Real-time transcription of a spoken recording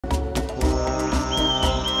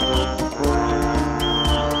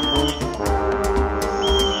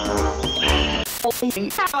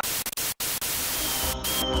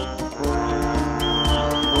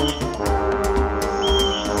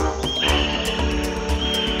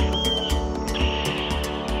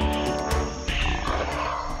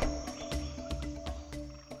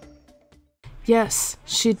Yes,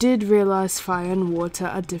 she did realize fire and water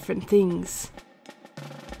are different things.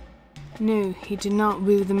 No, he did not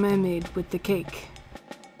woo the mermaid with the cake.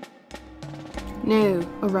 No,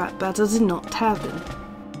 a rat battle did not happen.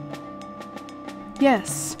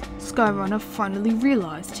 Yes, Skyrunner finally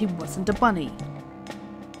realized he wasn't a bunny.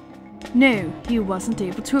 No, he wasn't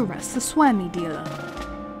able to arrest the Swammy dealer.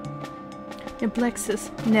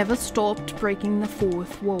 Implexus never stopped breaking the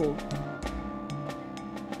fourth wall.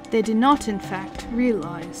 They did not, in fact,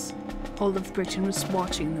 realize all of Britain was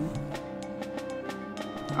watching them.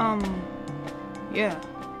 Yeah.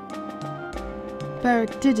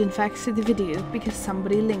 Barrack did in fact see the video because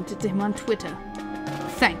somebody linked it to him on Twitter.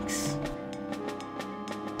 Thanks.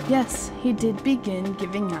 Yes, he did begin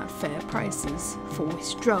giving out fair prices for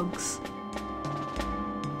his drugs.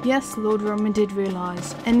 Yes, Lord Roman did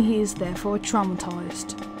realize, and he is therefore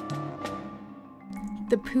traumatized.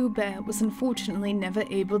 The Pooh Bear was unfortunately never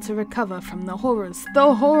able to recover from the horrors.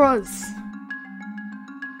 The horrors!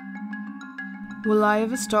 Will I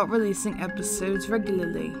ever start releasing episodes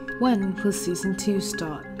regularly? When will season 2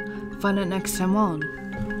 start? Find out next time on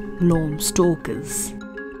LoM Stalkers.